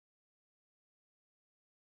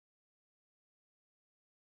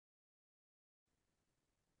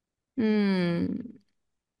Hmm.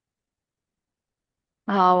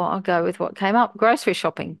 Oh, I'll go with what came up. Grocery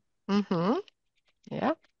shopping. Mm-hmm.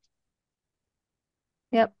 Yeah.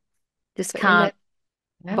 Yep. Just So in can't that,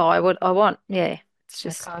 yeah, buy what I want. Yeah. It's I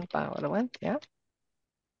just, can't buy what I want. Yeah.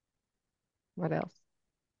 What else?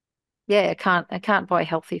 yeah, I can't buy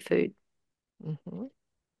healthy food. Mm-hmm.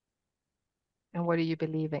 And what are you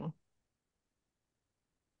believing?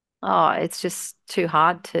 Oh, it's just too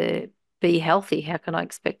hard to be healthy. How can I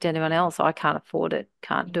expect anyone else? I can't afford it.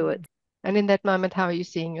 Can't do Mm. it. And in that moment, how are you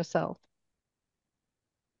seeing yourself?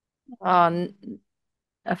 Oh,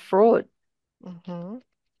 a fraud. Mm-hmm.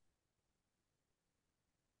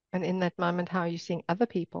 And in that moment, how are you seeing other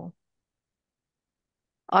people?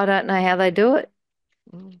 I don't know how they do it.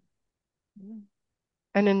 Mm. Mm.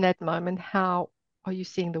 And in that moment, how are you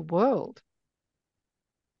seeing the world?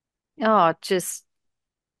 Oh, just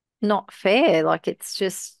not fair. Like it's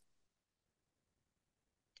just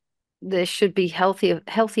there should be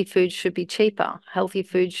healthy food should be cheaper. Healthy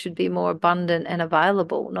food should be more abundant and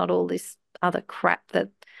available, not all this other crap that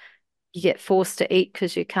you get forced to eat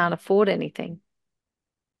because you can't afford anything.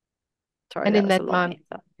 Sorry, And that in was a that long moment,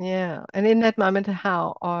 answer. yeah. And in that moment,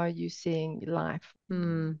 how are you seeing life?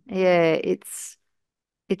 Yeah, it's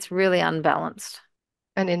really unbalanced.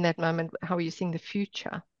 And in that moment, how are you seeing the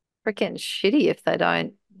future? Freaking shitty if they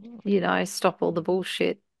don't, Mm. stop all the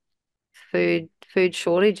bullshit. Food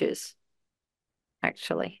shortages,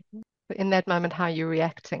 actually. In that moment, how are you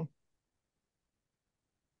reacting?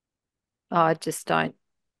 I just I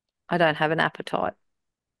don't have an appetite.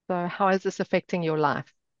 So, how is this affecting your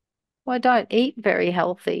life? Well, I don't eat very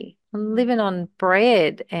healthy. I'm living Mhm. on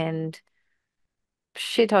bread and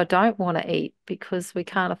shit I don't want to eat because we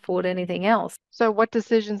can't afford anything else. So, what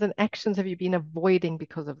decisions and actions have you been avoiding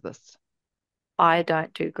because of this? I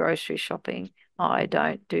don't do grocery shopping. I Mhm.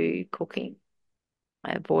 don't do cooking.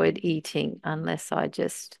 I avoid eating unless I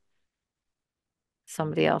just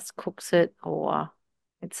somebody else cooks it or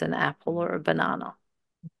it's an apple or a banana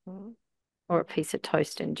Mhm. or a piece of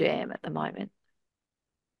toast and jam at the moment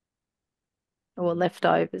or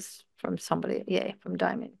leftovers from somebody, yeah, from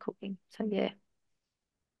Damien cooking. So yeah,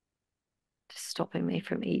 just stopping me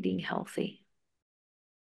from eating healthy.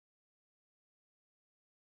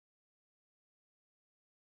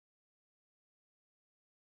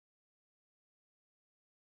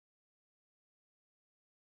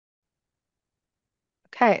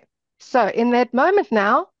 Okay. So, in that moment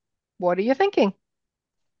now, what are you thinking?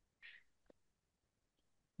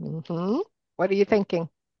 Hmm. What are you thinking?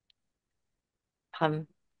 I'm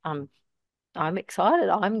I'm I'm excited.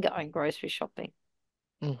 I'm going grocery shopping.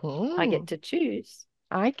 I Hmm. get to choose.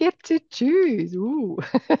 I get to choose. Ooh.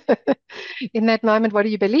 In that moment, what are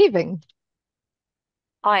you believing?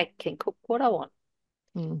 I can cook what I want.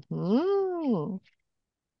 Hmm.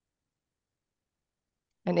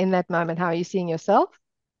 And in that moment, how are you seeing yourself?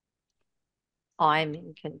 I'm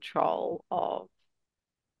in control of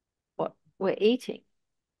what we're eating.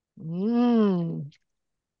 Mm.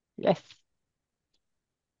 Yes.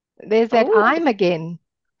 There's that Oh, I'm again.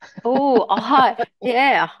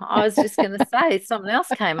 yeah, I was just going to say something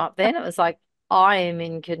else came up then. It was like, I am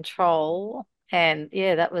in control. And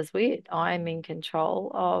yeah, that was weird. I am in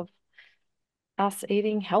control of us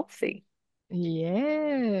eating healthy,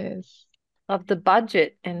 Yes. of the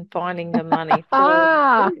budget and finding the money for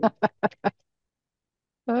the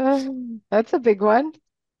Ah, food. that's a big one.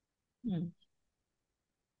 Hmm.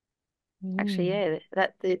 Actually, Mm.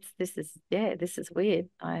 yeah, this is weird.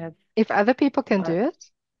 If other people can I've do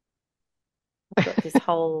it, got this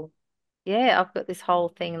whole I've got this whole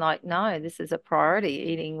thing like, no, this is a priority,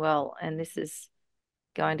 eating well, and this is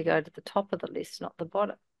going to go to the top of the list, not the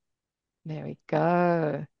bottom. there we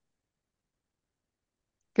go.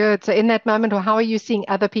 Good. So in that moment, how are you seeing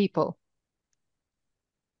other people?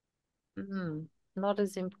 Not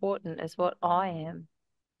as important as what I am.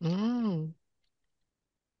 Mm,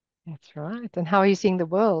 that's right. And how are you seeing the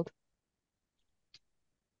world?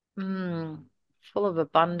 Mm, Full of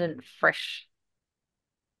abundant, fresh,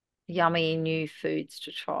 yummy new foods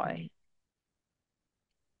to try.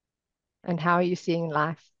 And how are you seeing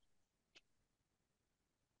life?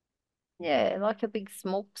 Yeah, like a big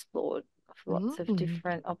smorgasbord of lots of Mm,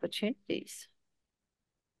 different opportunities.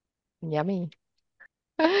 yummy.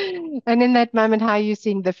 And in that moment, how are you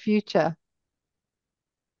seeing the future?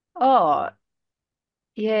 Oh,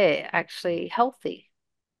 yeah, actually healthy.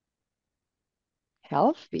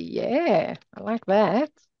 Healthy. Yeah, I like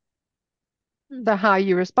that. Hmm. So how are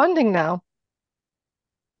you responding now?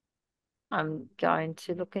 I'm going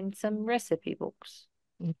to look in some recipe books.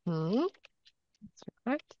 Hmm.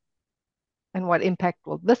 Right. And what impact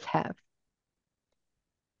will this have?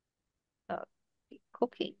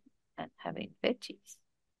 cooking and having veggies,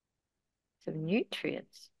 some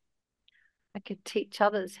nutrients. I could teach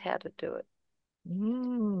others how to do it.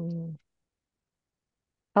 Mm.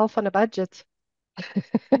 Health on a budget.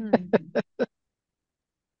 Hmm.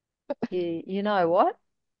 You know what?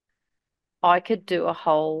 I could do a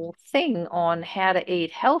whole thing on how to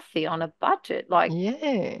eat healthy on a budget. Like,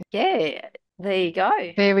 Yeah, yeah, there you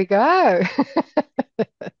go. there we go.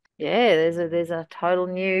 Yeah, there's a total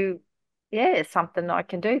new, yeah, something I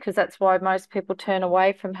can do because that's why most people turn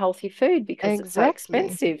away from healthy food because it's so Exactly.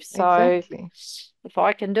 expensive. So Exactly. if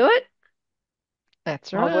I can do it,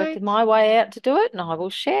 That's I'll work right. my way out to do it and I will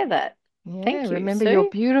share that. Yeah, Thank you, remember your Sue.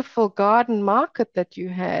 beautiful garden market that you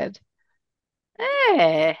had.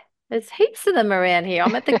 Yeah, there's heaps of them around here.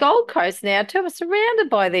 I'm at the Gold Coast now too. I'm surrounded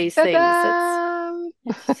by these things. Ta-da!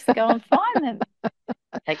 Let's just go and find them.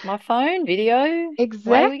 Take my phone, video,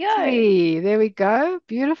 away we go. Exactly. There we go.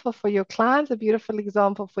 Beautiful for your clients, a beautiful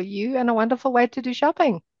example for you, and a wonderful way to do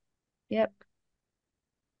shopping. Yep.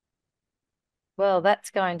 Well, that's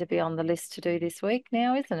going to be on the list to do this week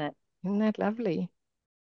now, isn't it? Isn't that lovely?